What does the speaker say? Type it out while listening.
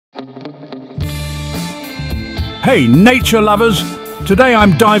Hey, nature lovers! Today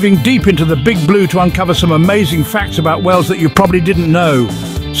I'm diving deep into the big blue to uncover some amazing facts about whales that you probably didn't know.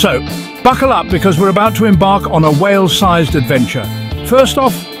 So, buckle up because we're about to embark on a whale-sized adventure. First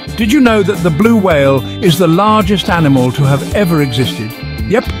off, did you know that the blue whale is the largest animal to have ever existed?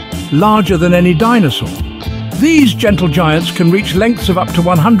 Yep, larger than any dinosaur. These gentle giants can reach lengths of up to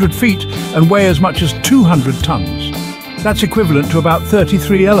 100 feet and weigh as much as 200 tons. That's equivalent to about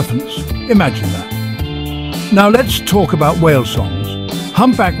 33 elephants. Imagine that. Now let's talk about whale songs.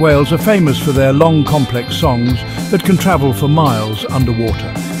 Humpback whales are famous for their long, complex songs that can travel for miles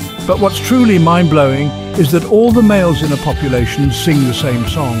underwater. But what's truly mind-blowing is that all the males in a population sing the same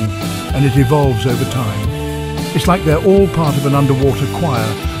song, and it evolves over time. It's like they're all part of an underwater choir,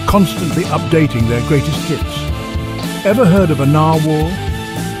 constantly updating their greatest hits. Ever heard of a narwhal?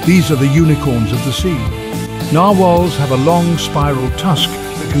 These are the unicorns of the sea. Narwhals have a long spiral tusk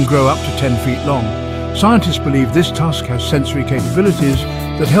that can grow up to 10 feet long. Scientists believe this tusk has sensory capabilities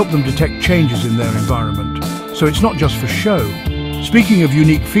that help them detect changes in their environment. So it's not just for show. Speaking of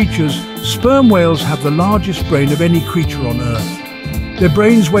unique features, sperm whales have the largest brain of any creature on Earth. Their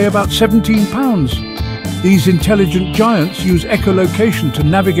brains weigh about 17 pounds. These intelligent giants use echolocation to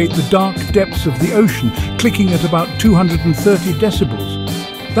navigate the dark depths of the ocean, clicking at about 230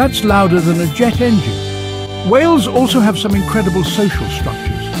 decibels. That's louder than a jet engine. Whales also have some incredible social structures.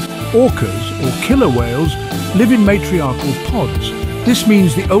 Orcas, or killer whales, live in matriarchal pods. This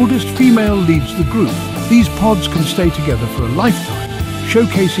means the oldest female leads the group. These pods can stay together for a lifetime,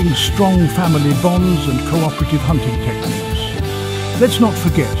 showcasing strong family bonds and cooperative hunting techniques. Let's not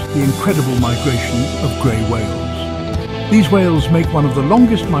forget the incredible migration of grey whales. These whales make one of the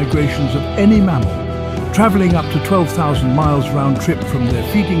longest migrations of any mammal, travelling up to 12,000 miles round trip from their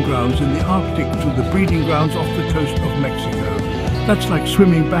feeding grounds in the Arctic to the breeding grounds off the coast of Mexico. That's like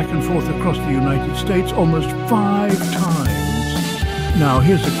swimming back and forth across the United States almost 5 times. Now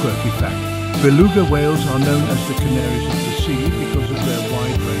here's a quirky fact. Beluga whales are known as the canaries of the sea because of their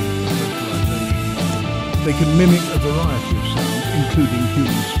wide range of vocalization. They can mimic a variety of sounds, including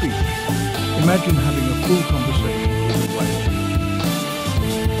human speech. Imagine having a full conversation with a whale.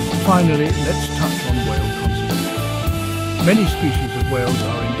 Finally, let's touch on whale conservation. Many species of whales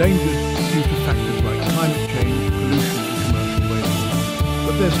are endangered due to factors like climate change, pollution,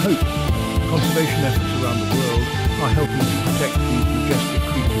 but there's hope. Conservation efforts around the world are helping to protect these majestic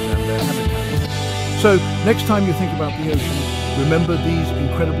creatures and their habitats. So, next time you think about the ocean, remember these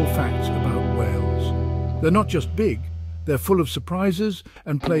incredible facts about whales. They're not just big, they're full of surprises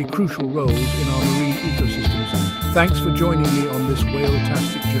and play crucial roles in our marine ecosystems. Thanks for joining me on this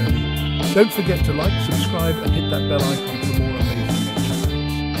whale-tastic journey. Don't forget to like, subscribe and hit that bell icon for more amazing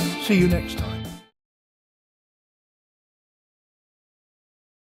nature facts. See you next time.